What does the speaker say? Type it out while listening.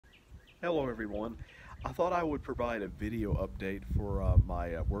Hello, everyone. I thought I would provide a video update for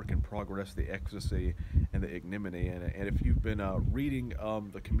my work in progress, the Ecstasy and the Ignominy. And if you've been reading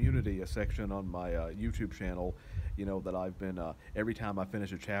the community section on my YouTube channel, you know that I've been, every time I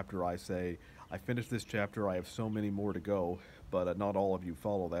finish a chapter, I say, I finished this chapter, I have so many more to go, but not all of you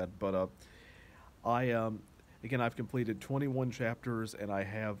follow that. But I, again, I've completed 21 chapters and I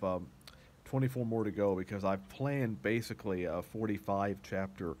have 24 more to go because I've planned basically a 45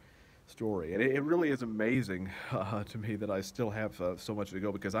 chapter story. And it really is amazing to me that I still have so much to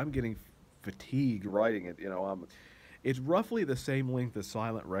go because I'm getting fatigued writing it. It's roughly the same length as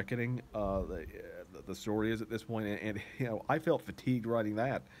Silent Reckoning, the story is at this point, and I felt fatigued writing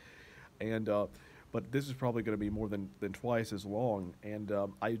that. And but this is probably going to be more than twice as long, and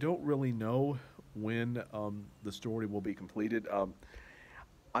I don't really know when the story will be completed.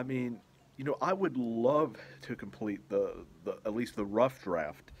 I mean, I would love to complete the at least the rough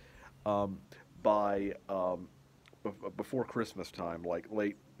draft um, by before Christmas time, like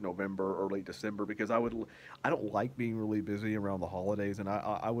late November, early December, because I don't like being really busy around the holidays, and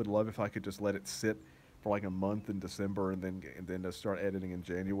I would love if I could just let it sit for like a month in December and then start editing in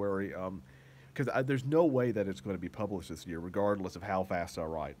January. Because there's no way that it's going to be published this year, regardless of how fast I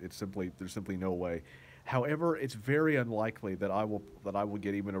write. There's simply no way. However, it's very unlikely that I will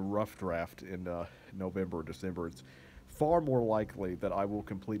get even a rough draft in November or December. It's far more likely that I will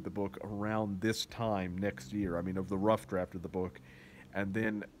complete the book around this time next year. I mean, of the rough draft of the book, and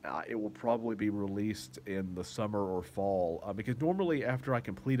then it will probably be released in the summer or fall. Because normally, after I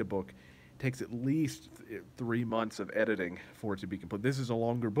complete a book, it takes at least 3 months of editing for it to be complete. This is a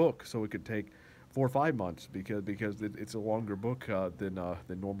longer book, so it could take 4 or 5 months because it's a longer book than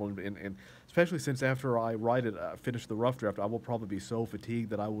normal, and especially since after I write it, finish the rough draft, I will probably be so fatigued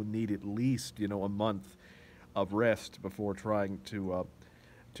that I will need at least a month of rest before trying to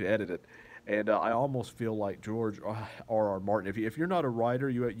edit it. And I almost feel like George R. R. Martin. If you're not a writer,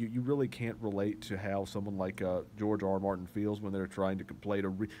 you really can't relate to how someone like George R. R. Martin feels when they're trying to complete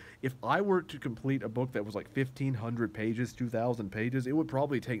If I were to complete a book that was like 1,500 pages, 2,000 pages, it would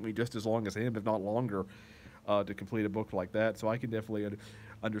probably take me just as long as him, if not longer, to complete a book like that. So I can definitely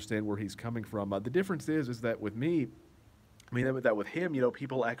understand where he's coming from. The difference is that with me, I mean, that with him,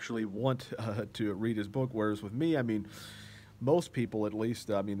 people actually want to read his book, whereas with me, I mean, most people, at least,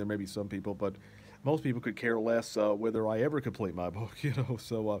 I mean, there may be some people, but most people could care less whether I ever complete my book,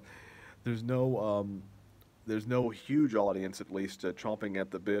 So there's no there's no huge audience, at least, chomping at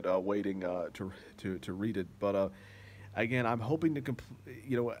the bit, waiting to read it. But again, I'm hoping to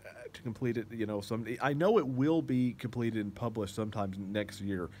complete it. I know it will be completed and published sometime next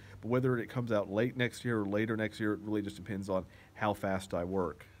year, but whether it comes out late next year or later next year, it really just depends on how fast I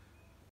work.